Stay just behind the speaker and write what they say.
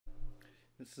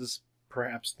This is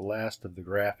perhaps the last of the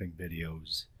graphing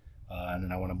videos, and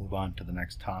then I want to move on to the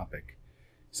next topic.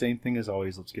 Same thing as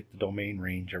always, let's get the domain,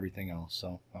 range, everything else.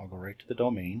 So I'll go right to the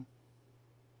domain.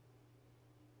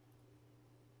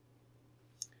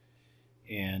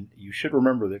 And you should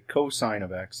remember that cosine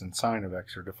of x and sine of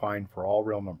x are defined for all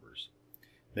real numbers.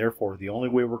 Therefore, the only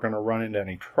way we're going to run into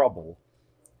any trouble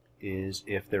is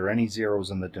if there are any zeros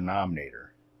in the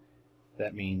denominator.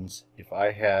 That means if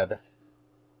I had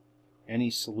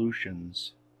any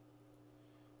solutions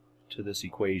to this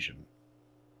equation,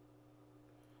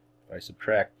 if I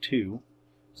subtract 2,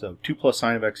 so 2 plus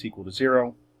sine of x equal to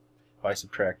 0. If I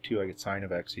subtract 2, I get sine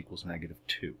of x equals negative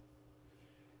 2.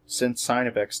 Since sine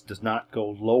of x does not go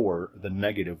lower than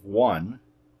negative 1,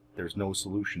 there's no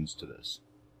solutions to this.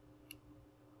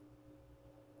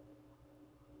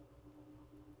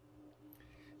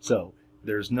 So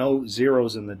there's no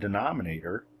zeros in the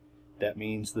denominator. That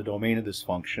means the domain of this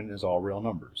function is all real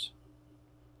numbers.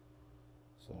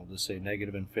 So we'll just say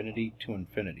negative infinity to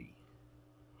infinity.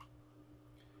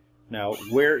 Now,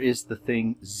 where is the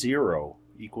thing 0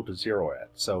 equal to 0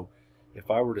 at? So if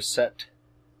I were to set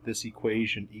this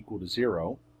equation equal to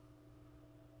 0,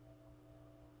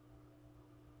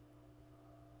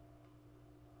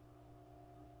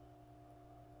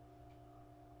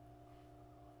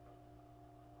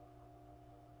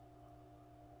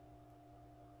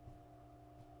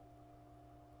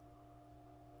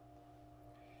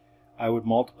 I would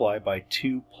multiply by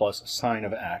 2 plus sine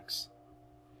of x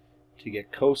to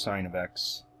get cosine of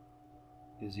x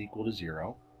is equal to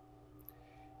 0.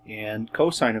 And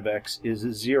cosine of x is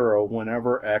 0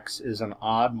 whenever x is an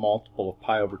odd multiple of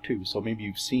pi over 2. So maybe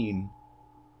you've seen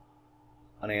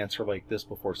an answer like this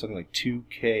before, something like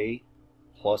 2k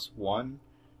plus 1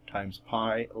 times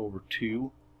pi over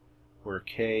 2, where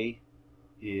k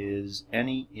is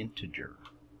any integer.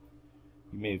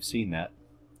 You may have seen that.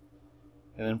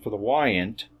 And then for the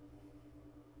y-int,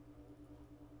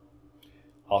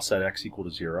 I'll set x equal to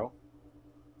 0.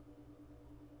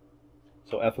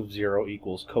 So f of 0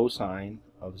 equals cosine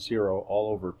of 0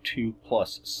 all over 2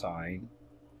 plus sine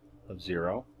of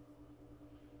 0,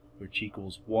 which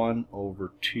equals 1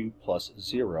 over 2 plus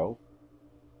 0,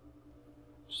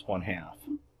 just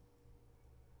 1/2.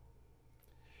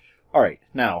 Alright,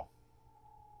 now,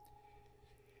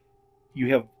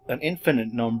 you have an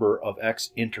infinite number of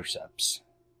x-intercepts.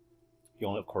 You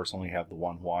only, of course, only have the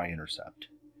one y-intercept.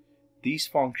 These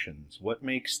functions, what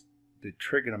makes the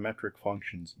trigonometric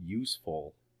functions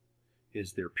useful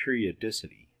is their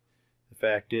periodicity. The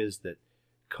fact is that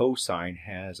cosine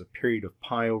has a period of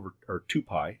pi over, or 2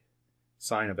 pi.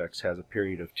 Sine of x has a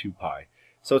period of 2 pi.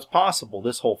 So it's possible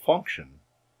this whole function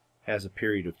has a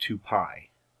period of 2 pi.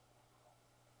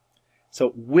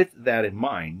 So with that in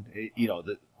mind, you know,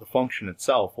 the function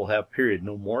itself will have a period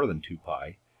no more than 2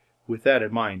 pi. With that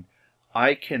in mind,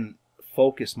 I can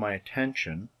focus my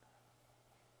attention.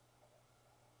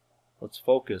 Let's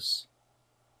focus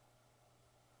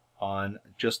on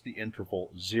just the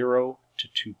interval 0 to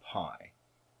 2 pi.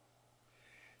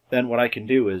 Then what I can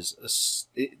do is,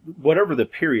 whatever the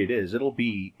period is, it'll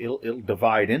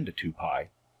divide into 2 pi.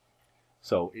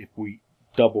 So if we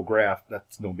double graph,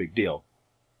 that's no big deal.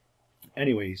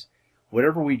 Anyways,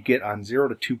 whatever we get on 0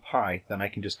 to 2 pi, then I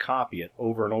can just copy it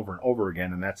over and over and over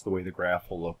again, and that's the way the graph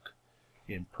will look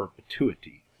in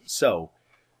perpetuity. So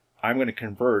I'm going to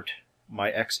convert my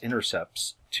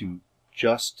x-intercepts to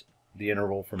just the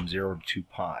interval from 0 to 2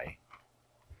 pi.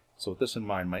 So with this in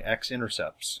mind, my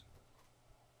x-intercepts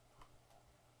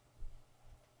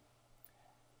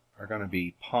are going to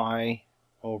be pi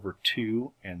over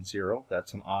 2 and 0.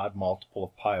 That's an odd multiple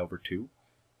of pi over 2. In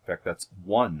fact, that's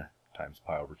 1 times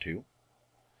pi over 2,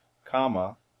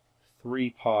 comma 3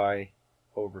 pi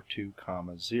over 2,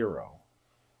 comma 0.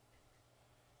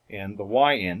 And the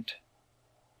y-int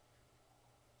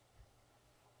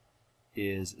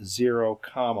is 0,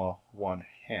 comma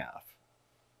 1/2.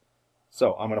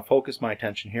 So I'm going to focus my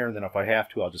attention here, and then if I have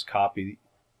to, I'll just copy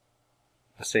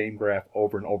the same graph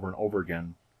over and over and over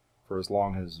again for as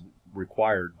long as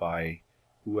required by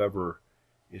whoever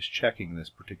is checking this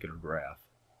particular graph.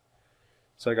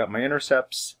 So I got my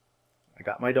intercepts, I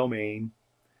got my domain.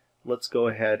 Let's go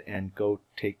ahead and go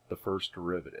take the first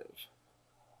derivative.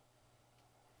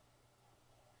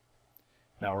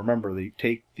 Now remember,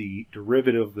 take the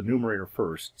derivative of the numerator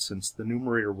first. Since the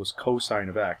numerator was cosine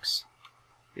of x,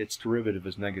 its derivative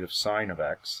is negative sine of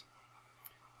x.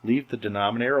 Leave the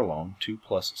denominator alone, 2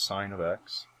 plus sine of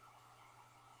x,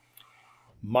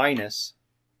 minus,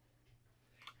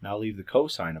 now leave the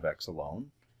cosine of x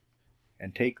alone,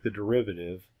 and take the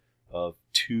derivative of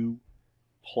 2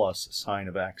 plus sine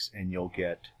of x, and you'll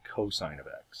get cosine of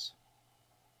x.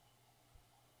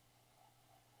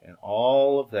 And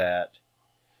all of that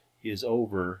is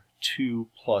over 2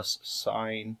 plus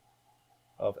sine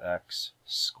of x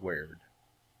squared.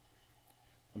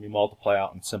 Let me multiply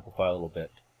out and simplify a little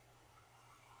bit.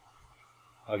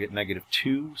 I'll get negative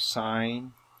 2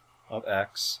 sine of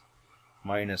x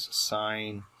minus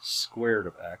sine squared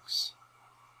of x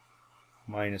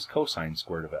minus cosine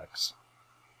squared of x,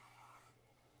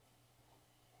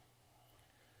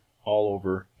 all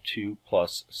over 2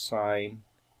 plus sine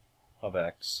of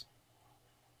x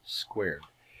squared.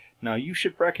 Now you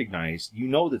should recognize, you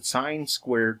know that sine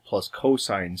squared plus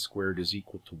cosine squared is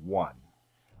equal to 1.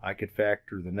 I could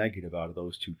factor the negative out of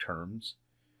those two terms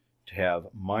to have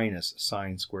minus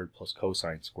sine squared plus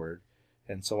cosine squared.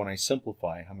 And so when I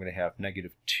simplify, I'm going to have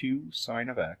negative 2 sine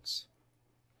of x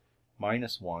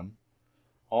minus 1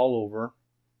 all over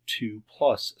 2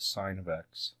 plus sine of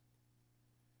x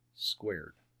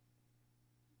squared.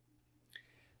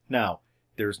 Now,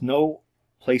 there's no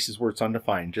places where it's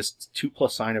undefined. Just 2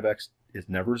 plus sine of x is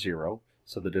never 0,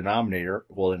 so the denominator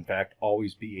will in fact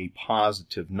always be a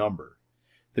positive number.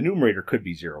 The numerator could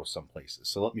be 0 some places,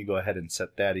 so let me go ahead and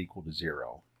set that equal to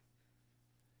 0.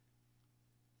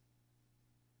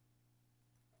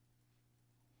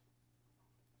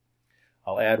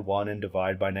 I'll add 1 and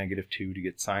divide by negative 2 to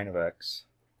get sine of x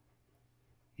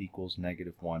equals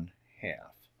negative 1/2.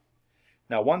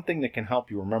 Now, one thing that can help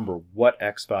you remember what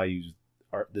x values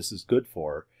this is good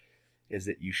for is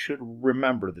that you should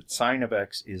remember that sine of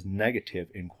x is negative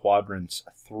in quadrants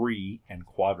 3 and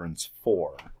quadrants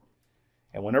 4.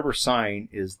 And whenever sine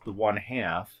is the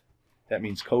 1/2, that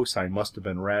means cosine must have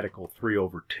been radical 3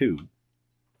 over 2.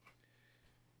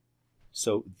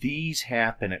 So these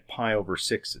happen at pi over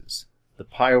 6s. The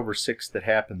pi over 6 that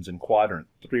happens in quadrant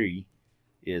 3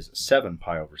 is 7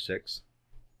 pi over 6.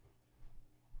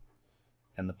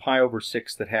 And the pi over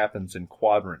 6 that happens in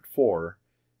quadrant 4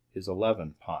 is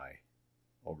 11 pi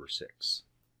over 6.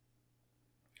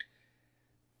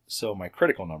 So my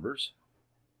critical numbers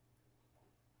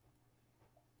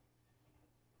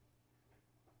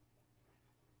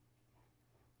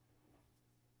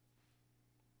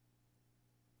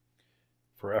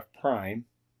for f prime,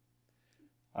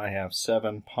 I have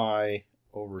 7 pi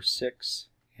over 6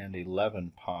 and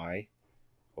 11 pi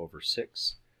over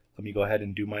 6. Let me go ahead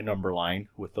and do my number line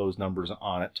with those numbers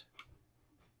on it.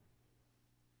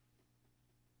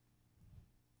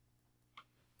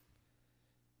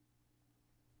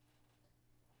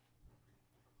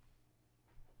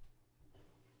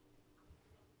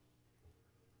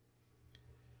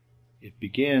 It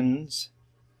begins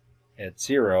at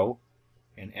 0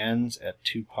 and ends at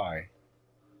 2 pi.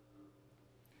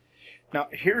 Now,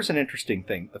 here's an interesting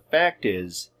thing. The fact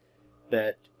is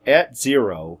that at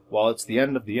 0, while it's the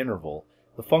end of the interval,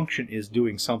 the function is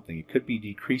doing something. It could be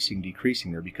decreasing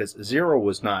there, because 0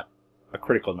 was not a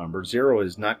critical number. 0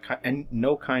 is not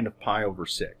no kind of pi over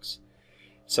 6.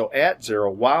 So at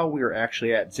 0, while we are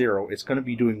actually at 0, it's going to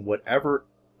be doing whatever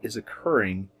is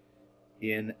occurring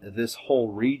in this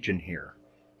whole region here.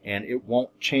 And it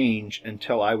won't change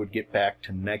until I would get back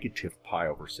to negative pi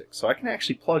over 6. So I can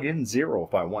actually plug in 0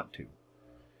 if I want to.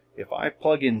 If I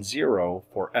plug in 0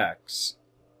 for x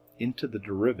into the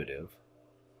derivative,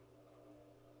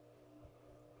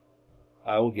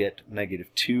 I will get negative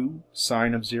 2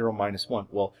 sine of 0 minus 1.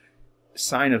 Well,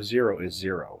 sine of 0 is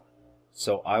 0.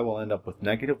 So I will end up with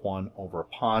negative 1 over a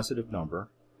positive number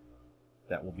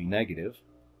that will be negative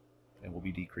and will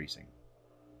be decreasing.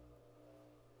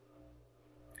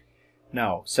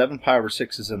 Now, 7 pi over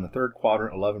 6 is in the third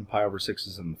quadrant, 11 pi over 6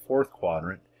 is in the fourth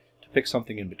quadrant. To pick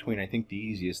something in between, I think the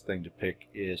easiest thing to pick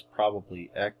is probably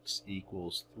x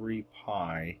equals 3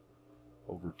 pi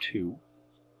over 2.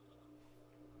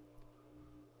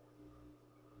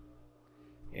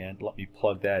 And let me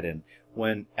plug that in.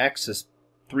 When x is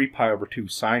 3 pi over 2,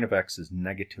 sine of x is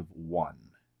negative 1.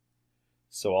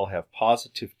 So I'll have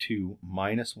positive 2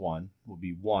 minus 1 will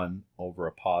be 1 over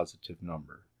a positive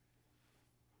number.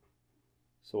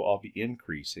 So I'll be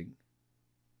increasing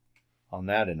on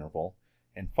that interval.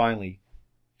 And finally,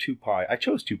 2 pi. I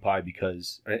chose 2 pi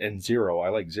because, and 0, I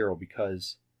like 0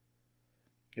 because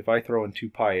if I throw in 2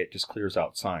 pi, it just clears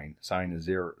out sine. Sine is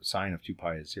 0. Sine of 2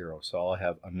 pi is 0. So I'll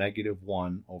have a negative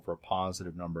 1 over a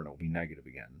positive number, and it will be negative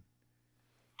again.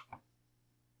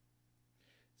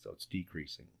 So it's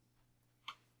decreasing.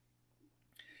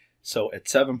 So at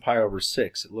 7 pi over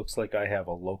 6, it looks like I have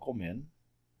a local min.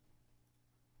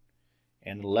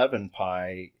 And 11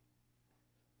 pi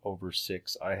over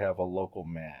 6, I have a local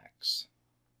max.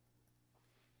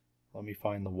 Let me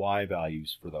find the y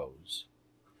values for those.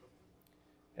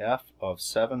 F of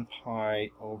 7 pi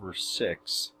over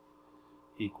 6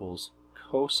 equals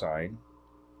cosine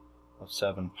of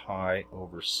 7 pi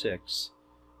over 6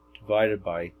 divided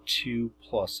by 2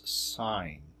 plus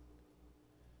sine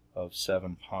of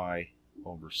 7 pi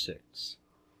over 6.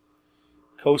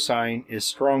 Cosine is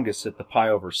strongest at the pi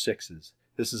over 6's.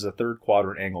 This is a third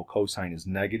quadrant angle. Cosine is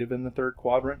negative in the third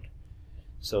quadrant.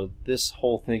 So this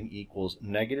whole thing equals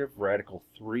negative radical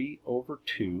 3 over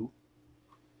 2.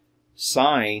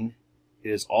 Sine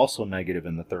is also negative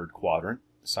in the third quadrant.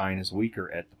 Sine is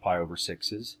weaker at the pi over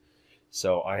 6's.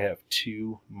 So I have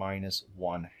 2 minus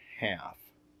 1 half.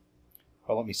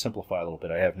 Well, let me simplify a little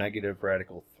bit. I have negative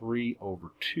radical 3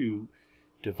 over 2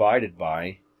 divided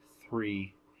by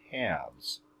 3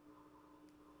 halves.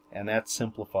 And that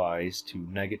simplifies to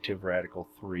negative radical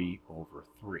 3 over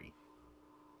 3.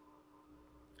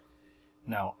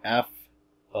 Now f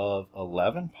of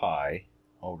 11 pi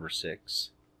over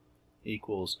 6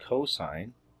 equals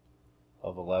cosine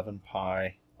of 11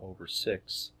 pi over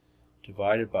 6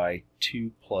 divided by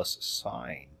 2 plus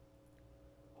sine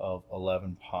of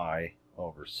 11 pi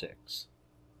over 6.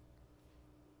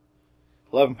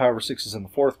 11 pi over 6 is in the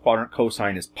fourth quadrant.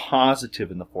 Cosine is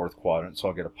positive in the fourth quadrant, so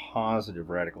I'll get a positive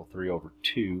radical 3 over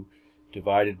 2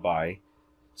 divided by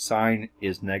sine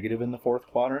is negative in the fourth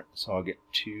quadrant, so I'll get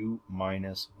 2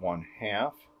 minus 1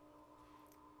 half.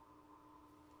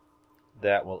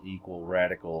 That will equal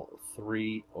radical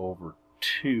 3 over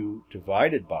 2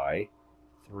 divided by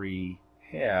 3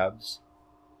 halves,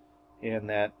 and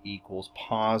that equals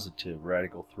positive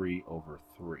radical 3 over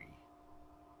 3.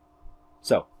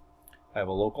 So, I have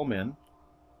a local min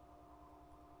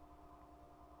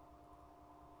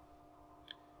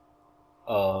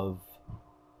of,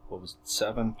 what was it,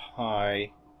 7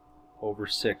 pi over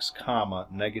 6 comma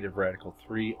negative radical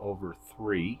 3 over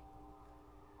 3,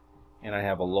 and I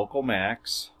have a local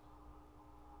max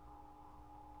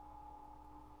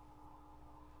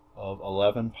of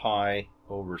 11 pi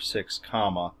over 6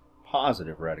 comma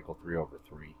positive radical 3 over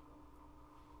 3.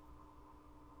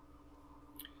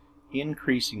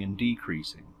 Increasing and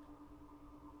decreasing.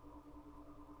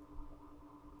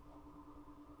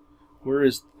 Where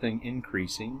is the thing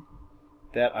increasing?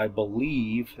 That, I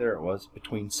believe, there it was,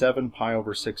 between 7 pi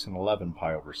over 6 and 11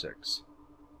 pi over 6.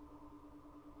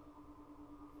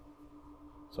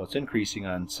 So it's increasing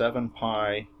on 7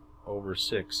 pi over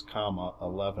 6 comma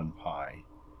 11 pi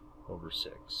over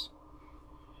 6.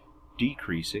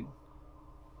 Decreasing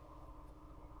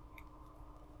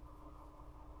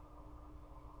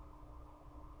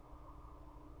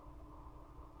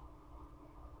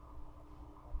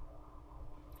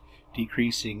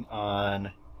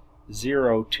on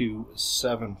 0 to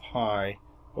 7 pi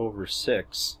over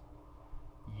 6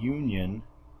 union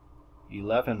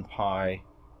 11 pi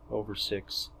over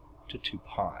 6 to 2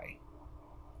 pi.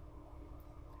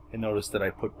 And notice that I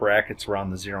put brackets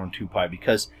around the 0 and 2 pi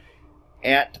because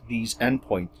at these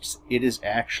endpoints it is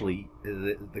actually,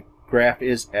 the graph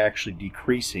is actually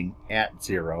decreasing at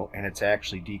 0 and it's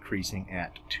actually decreasing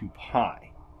at 2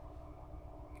 pi.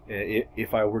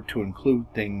 If I were to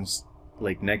include things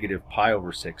like negative pi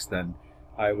over 6, then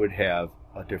I would have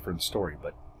a different story.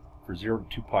 But for 0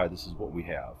 to 2 pi, this is what we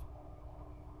have.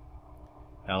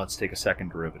 Now let's take a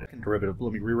second derivative.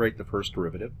 Let me rewrite the first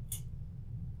derivative.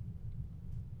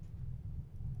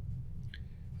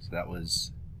 So that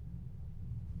was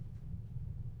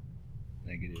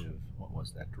negative, what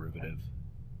was that derivative?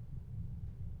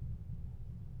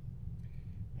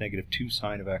 Negative 2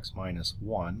 sine of x minus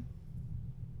 1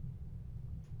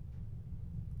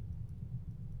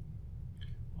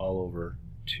 all over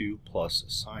 2 plus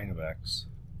sine of x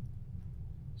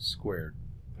squared.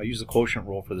 I use the quotient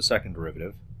rule for the second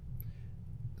derivative.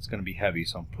 It's going to be heavy,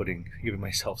 so I'm giving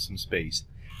myself some space.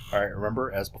 Alright,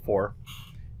 remember, as before,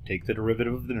 take the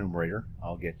derivative of the numerator.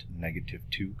 I'll get negative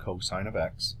 2 cosine of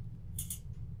x.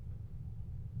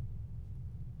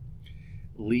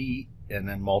 And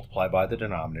then multiply by the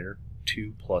denominator,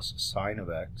 2 plus sine of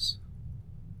x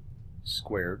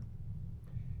squared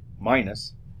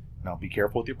minus, now be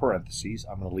careful with your parentheses,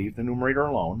 I'm going to leave the numerator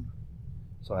alone,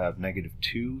 so I have negative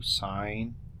 2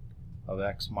 sine of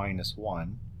x minus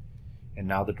 1, and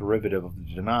now the derivative of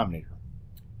the denominator.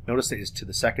 Notice it is to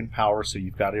the second power, so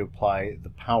you've got to apply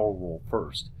the power rule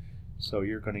first. So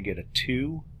you're going to get a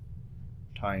 2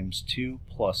 times 2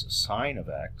 plus sine of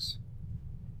x,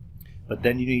 but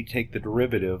then you need to take the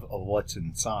derivative of what's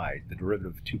inside. The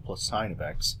derivative of 2 plus sine of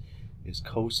x is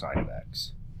cosine of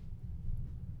x.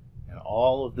 And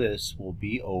all of this will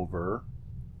be over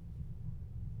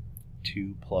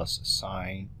 2 plus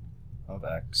sine of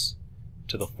x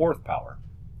to the fourth power,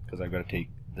 because I've got to take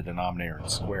the denominator and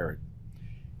square it.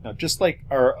 Now, just like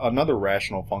another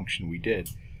rational function we did,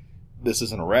 this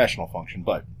isn't a rational function,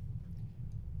 but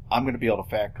I'm going to be able to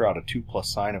factor out a 2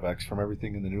 plus sine of x from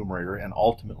everything in the numerator and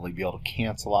ultimately be able to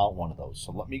cancel out one of those.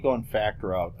 So let me go and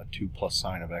factor out a 2 plus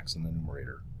sine of x in the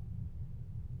numerator.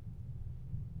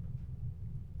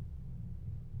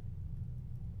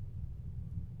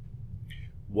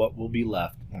 What will be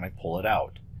left when I pull it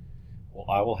out? Well,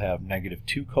 I will have negative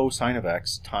 2 cosine of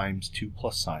x times 2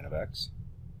 plus sine of x.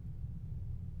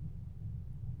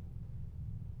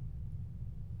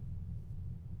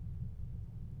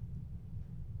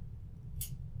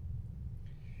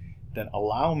 Then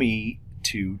allow me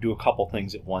to do a couple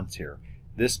things at once here.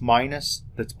 This minus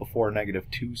that's before negative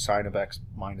 2 sine of x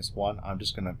minus 1, I'm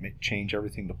just going to change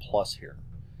everything to plus here.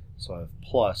 So I have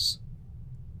plus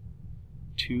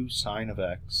 2 sine of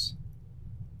x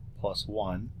plus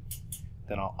 1.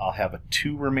 Then I'll have a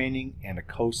 2 remaining and a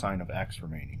cosine of x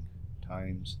remaining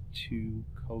times 2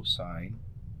 cosine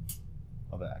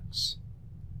of x.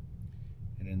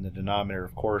 And in the denominator,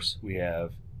 of course, we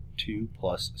have 2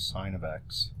 plus sine of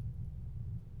x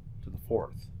to the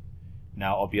fourth.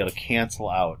 Now I'll be able to cancel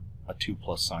out a 2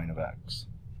 plus sine of x.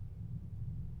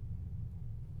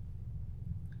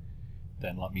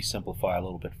 Then let me simplify a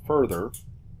little bit further,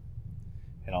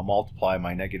 and I'll multiply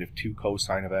my negative 2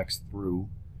 cosine of x through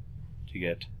to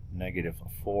get negative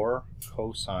 4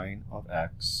 cosine of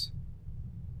x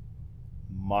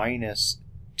minus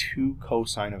 2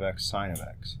 cosine of x sine of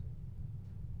x.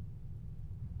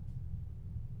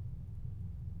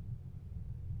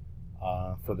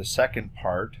 For the second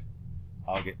part,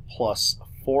 I'll get plus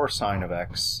 4 sine of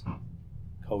x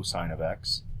cosine of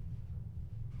x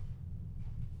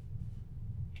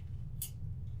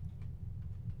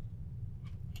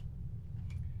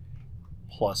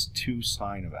plus 2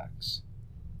 sine of x.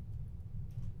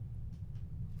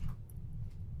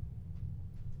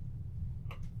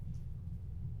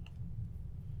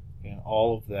 And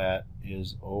all of that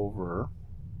is over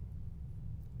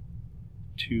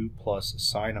 2 plus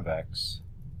sine of x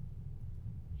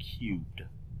cubed.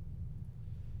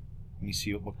 Let me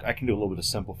see. Look, I can do a little bit of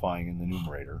simplifying in the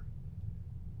numerator.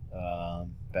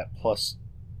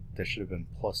 That should have been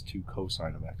plus 2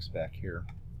 cosine of x back here.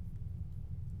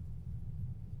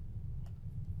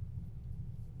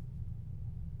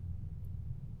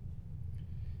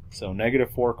 So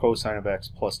negative 4 cosine of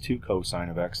x plus 2 cosine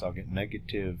of x, I'll get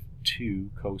negative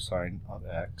 2 cosine of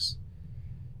x,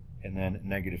 and then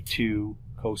negative 2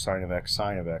 cosine of x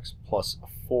sine of x plus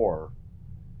 4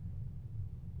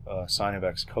 sine of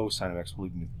x cosine of x will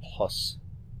leave me plus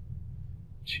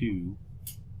 2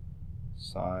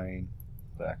 sine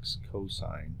of x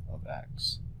cosine of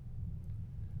x,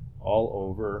 all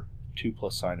over 2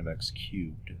 plus sine of x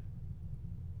cubed.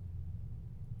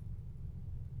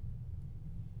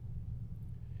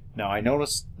 Now I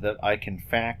notice that I can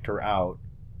factor out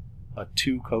a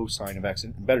 2 cosine of x,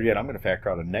 and better yet, I'm going to factor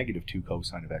out a negative 2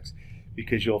 cosine of x,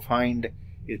 because you'll find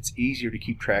it's easier to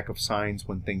keep track of signs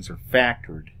when things are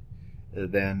factored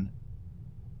than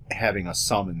having a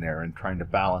sum in there and trying to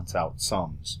balance out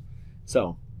sums.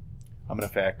 So I'm going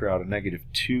to factor out a negative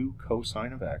 2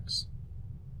 cosine of x,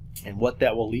 and what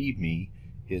that will leave me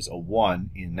is a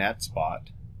 1 in that spot,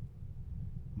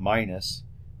 minus,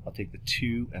 I'll take the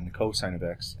 2 and the cosine of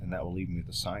x, and that will leave me with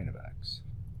the sine of x,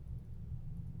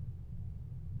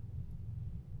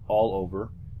 all over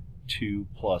 2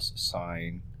 plus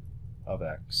sine of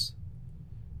x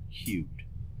cubed.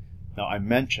 Now I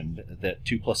mentioned that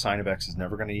 2 plus sine of x is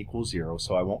never going to equal 0,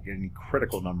 so I won't get any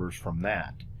critical numbers from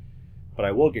that. But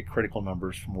I will get critical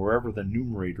numbers from wherever the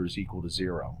numerator is equal to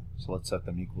 0. So let's set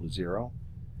them equal to 0.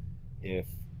 If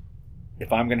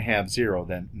I'm going to have 0,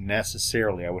 then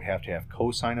necessarily I would have to have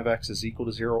cosine of x is equal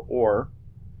to 0, or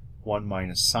 1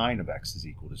 minus sine of x is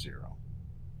equal to 0.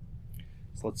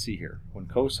 So let's see here. When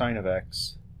cosine of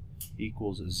x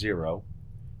equals 0,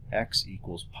 x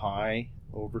equals pi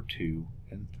over 2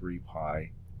 and 3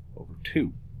 pi over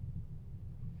 2.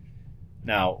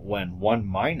 Now, when 1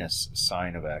 minus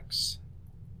sine of x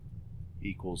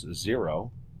equals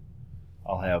 0,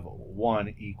 I'll have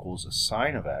 1 equals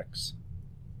sine of x.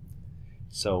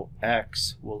 So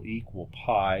x will equal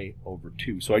pi over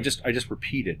 2. So I just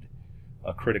repeated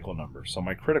a critical number. So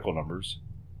my critical numbers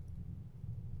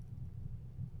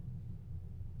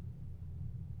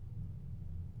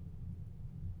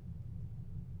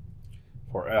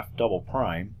for f double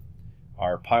prime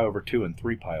are pi over 2 and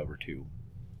 3 pi over 2.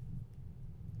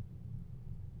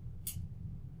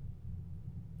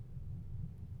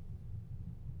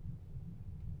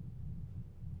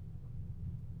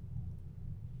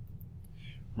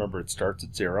 Remember, it starts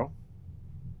at 0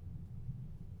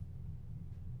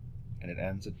 and it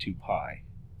ends at 2 pi.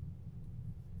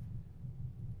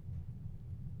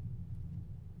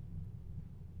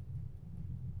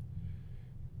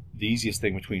 The easiest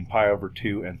thing between pi over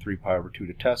 2 and 3 pi over 2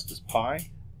 to test is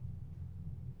pi.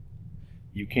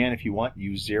 You can, if you want,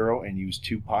 use 0 and use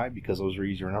 2 pi because those are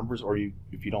easier numbers, or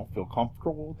if you don't feel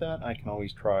comfortable with that, I can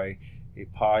always try a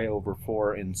pi over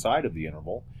 4 inside of the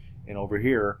interval, and over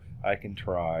here I can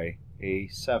try a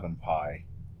 7 pi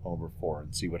over 4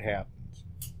 and see what happens.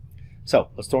 So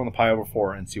let's throw in the pi over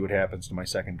 4 and see what happens to my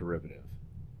second derivative.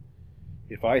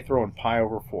 If I throw in pi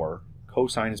over 4,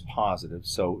 cosine is positive,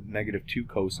 so negative 2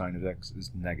 cosine of x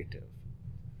is negative.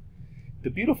 The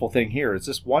beautiful thing here is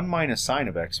this 1 minus sine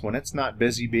of x, when it's not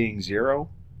busy being 0,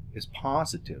 is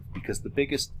positive, because the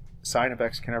biggest sine of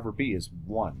x can ever be is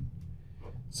 1.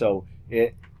 So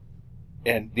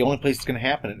and the only place it's going to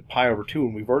happen at pi over 2,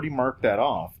 and we've already marked that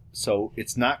off, so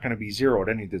it's not going to be 0 at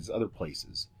any of these other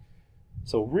places.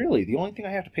 So really, the only thing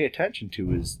I have to pay attention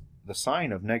to is the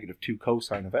sine of negative 2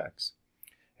 cosine of x.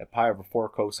 At pi over 4,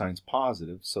 cosine is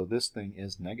positive, so this thing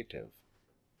is negative.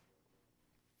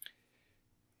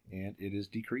 And it is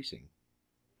decreasing.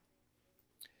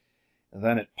 And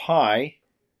then at pi,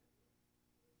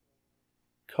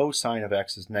 cosine of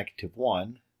x is negative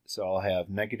 1, so I'll have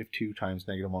negative 2 times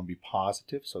negative 1 be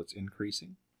positive, so it's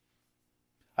increasing.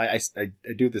 I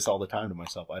do this all the time to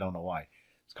myself. I don't know why.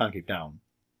 It's concave down.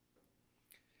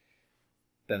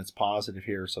 Then it's positive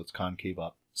here, so it's concave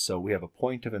up. So we have a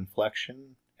point of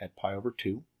inflection at pi over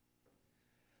 2.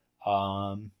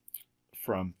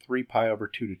 From 3 pi over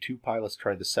 2 to 2 pi, let's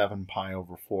try the 7 pi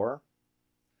over 4.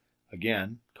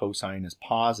 Again, cosine is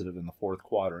positive in the fourth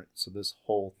quadrant, so this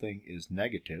whole thing is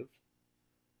negative.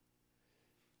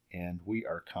 And we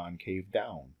are concave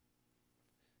down.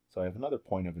 So I have another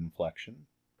point of inflection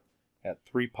at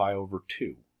 3 pi over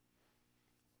 2.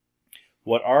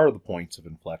 What are the points of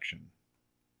inflection?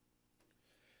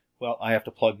 Well, I have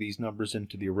to plug these numbers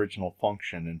into the original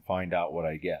function and find out what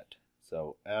I get.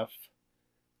 So f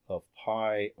of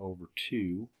pi over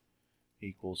 2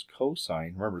 equals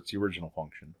cosine, remember it's the original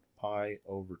function, pi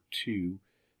over 2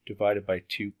 divided by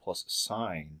 2 plus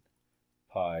sine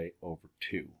pi over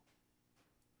 2.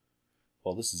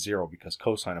 Well, this is 0 because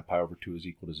cosine of pi over 2 is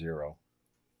equal to 0.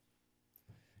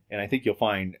 And I think you'll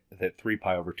find that 3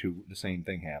 pi over 2, the same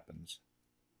thing happens.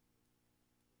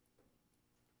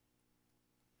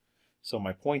 So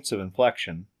my points of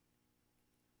inflection,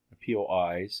 the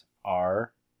POIs,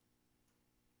 are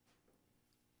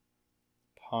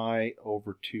pi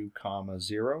over 2 comma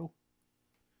 0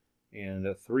 and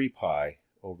a 3 pi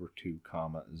over 2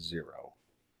 comma 0.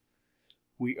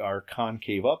 We are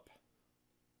concave up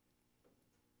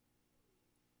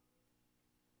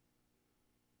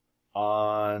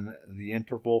on the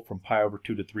interval from pi over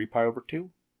 2 to 3 pi over 2.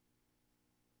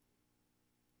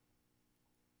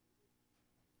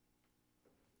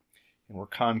 And we're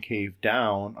concave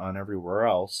down on everywhere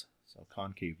else, so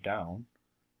concave down.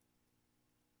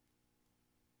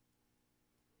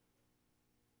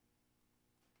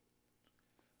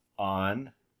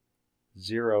 On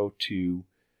 0 to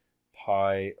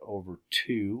pi over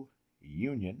 2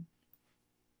 union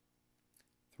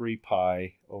 3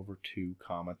 pi over 2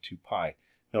 comma 2 pi.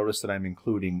 Notice that I'm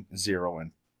including 0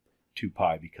 and 2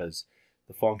 pi because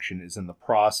the function is in the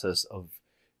process of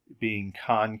being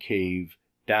concave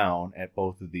down at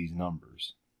both of these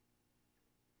numbers.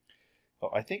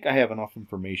 So I think I have enough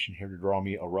information here to draw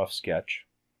me a rough sketch.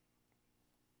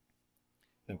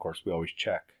 And of course we always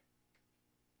check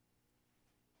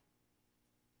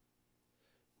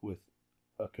with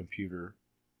a computer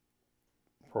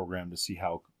program to see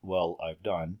how well I've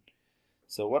done.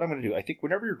 So what I'm going to do, I think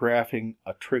whenever you're graphing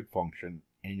a trig function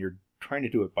and you're trying to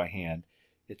do it by hand,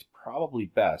 it's probably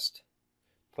best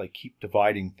to like keep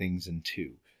dividing things in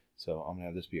two. So I'm going to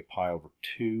have this be a pi over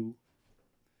 2.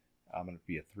 I'm going to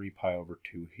be a 3 pi over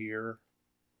 2 here.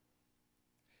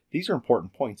 These are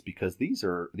important points because these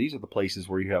are the places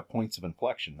where you have points of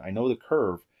inflection. I know the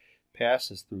curve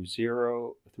passes through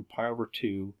 0, through pi over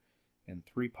 2, and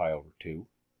 3 pi over 2.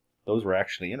 Those were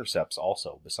actually intercepts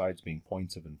also, besides being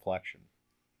points of inflection.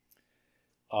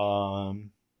 0,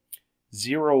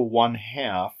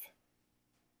 1/2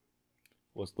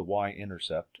 was the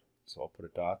y-intercept, so I'll put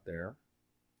a dot there.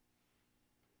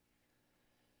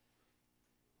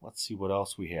 Let's see what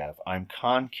else we have. I'm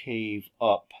concave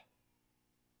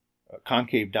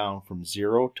down from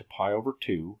 0 to pi over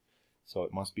 2, so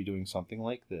it must be doing something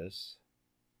like this.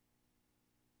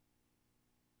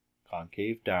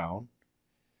 Concave down,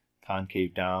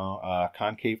 concave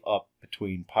up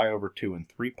between pi over 2 and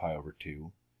 3 pi over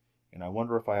 2. And I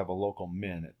wonder if I have a local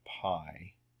min at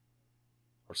pi,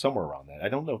 or somewhere around that. I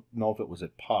don't know if it was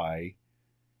at pi.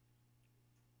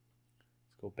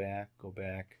 Let's go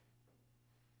back.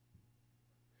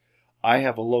 I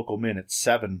have a local min at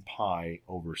 7 pi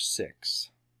over 6.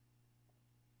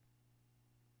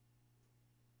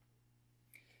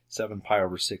 7 pi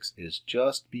over 6 is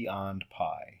just beyond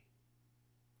pi.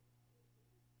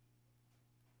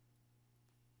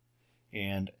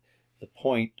 And the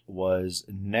point was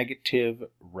negative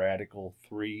radical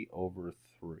 3 over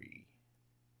 3.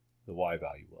 The y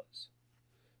value was.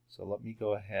 So let me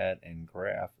go ahead and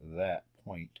graph that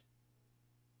point.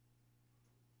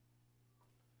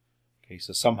 Okay,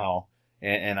 so somehow,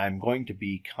 and I'm going to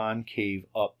be concave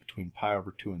up between pi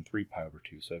over 2 and 3 pi over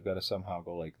 2. So I've got to somehow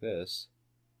go like this.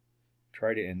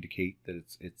 Try to indicate that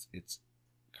it's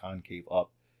concave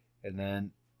up, and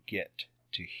then get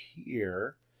to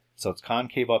here. So it's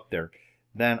concave up there.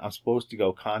 Then I'm supposed to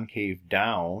go concave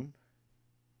down,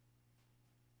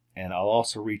 and I'll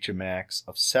also reach a max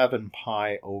of 7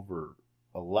 pi over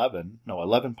 11. No,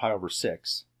 11 pi over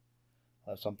 6.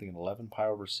 I'll have something in 11 pi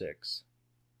over 6.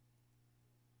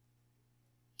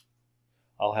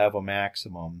 I'll have a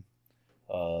maximum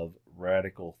of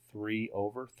radical 3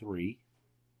 over 3.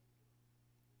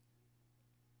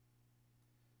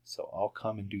 So I'll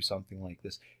come and do something like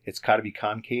this. It's got to be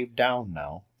concave down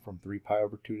now from 3 pi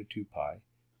over 2 to 2 pi.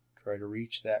 Try to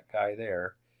reach that guy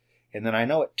there. And then I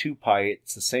know at 2 pi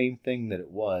it's the same thing that it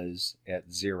was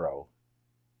at 0.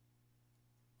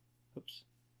 Oops.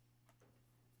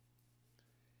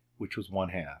 Which was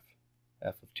 1/2.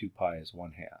 F of 2 pi is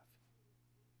 1/2.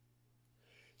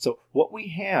 So what we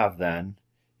have then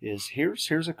is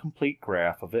here's a complete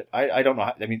graph of it. I don't know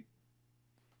how, I mean,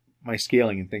 my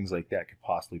scaling and things like that could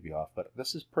possibly be off, but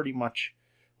this is pretty much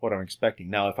what I'm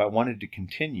expecting. Now, if I wanted to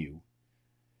continue,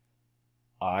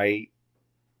 I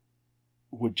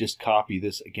would just copy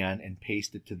this again and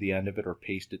paste it to the end of it, or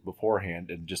paste it beforehand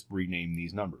and just rename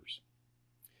these numbers.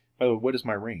 By the way, what is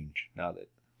my range now that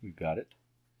we've got it?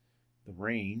 The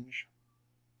range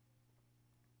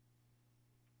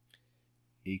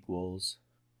equals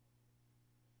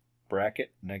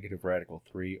bracket negative radical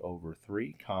 3 over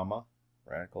 3, comma,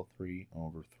 radical 3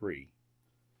 over 3.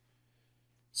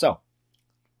 So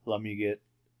let me get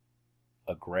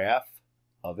a graph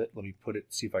of it. Let me put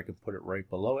it, see if I can put it right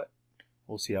below it.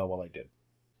 We'll see how well I did.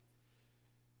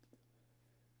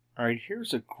 All right,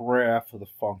 here's a graph of the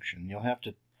function. You'll have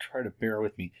to try to bear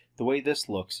with me. The way this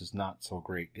looks is not so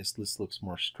great, because this looks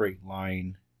more straight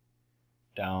line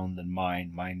down than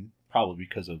mine. Mine probably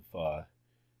because of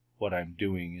what I'm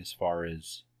doing as far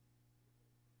as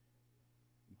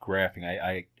graphing.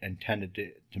 I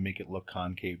intended to make it look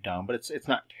concave down, but it's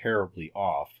not terribly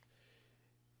off.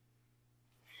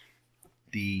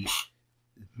 The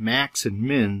max and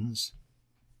mins,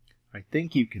 I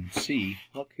think you can see,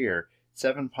 look here,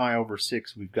 7 pi over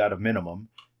 6, we've got a minimum,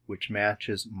 which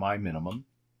matches my minimum.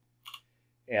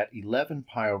 At 11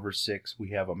 pi over 6, we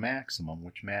have a maximum,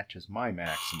 which matches my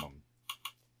maximum.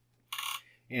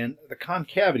 And the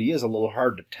concavity is a little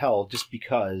hard to tell, just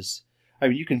because, I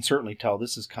mean, you can certainly tell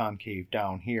this is concave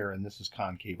down here and this is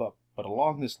concave up, but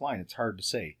along this line it's hard to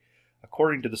say.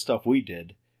 According to the stuff we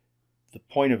did, the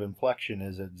point of inflection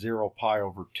is at 0 pi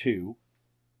over 2.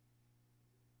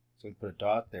 So we put a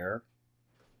dot there.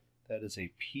 That is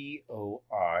a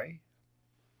POI.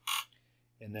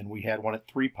 And then we had one at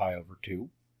 3 pi over 2.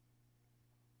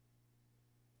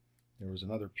 There was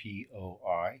another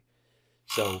POI.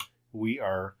 So we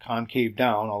are concave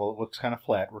down, although it looks kind of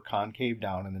flat. We're concave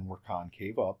down, and then we're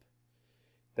concave up.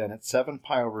 Then at 7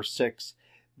 pi over 6,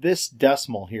 this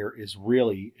decimal here is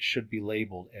really, should be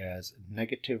labeled as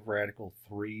negative radical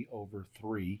 3 over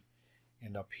 3.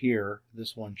 And up here,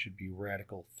 this one should be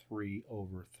radical 3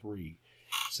 over 3.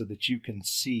 So that you can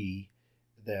see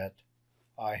that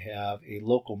I have a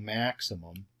local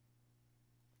maximum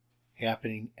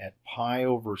happening at pi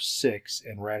over 6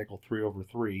 and radical 3 over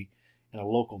 3, and a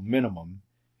local minimum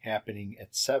happening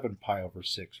at 7 pi over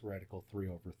 6 radical 3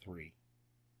 over 3.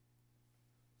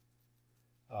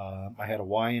 I had a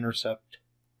y-intercept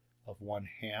of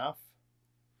 1/2,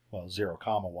 well, 0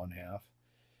 comma 1/2,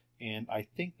 and I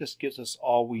think this gives us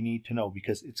all we need to know,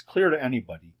 because it's clear to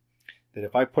anybody that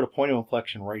if I put a point of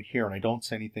inflection right here and I don't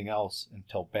say anything else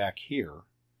until back here,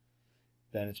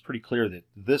 then it's pretty clear that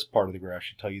this part of the graph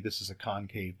should tell you this is a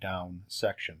concave down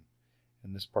section,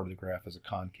 and this part of the graph is a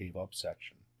concave up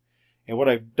section. And what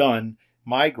I've done,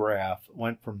 my graph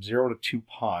went from 0 to 2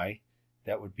 pi.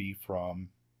 That would be from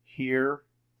here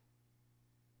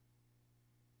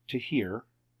to here.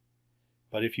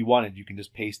 But if you wanted, you can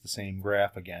just paste the same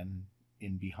graph again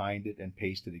in behind it and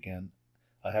paste it again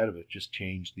ahead of it. Just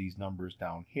change these numbers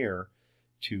down here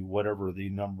to whatever the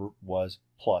number was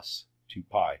plus 2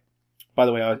 pi. By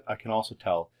the way, I can also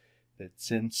tell that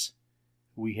since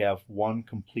we have one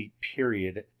complete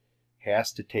period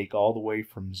has to take all the way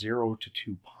from 0 to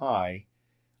 2 pi,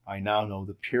 I now know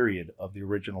the period of the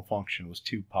original function was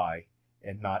 2 pi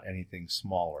and not anything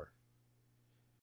smaller.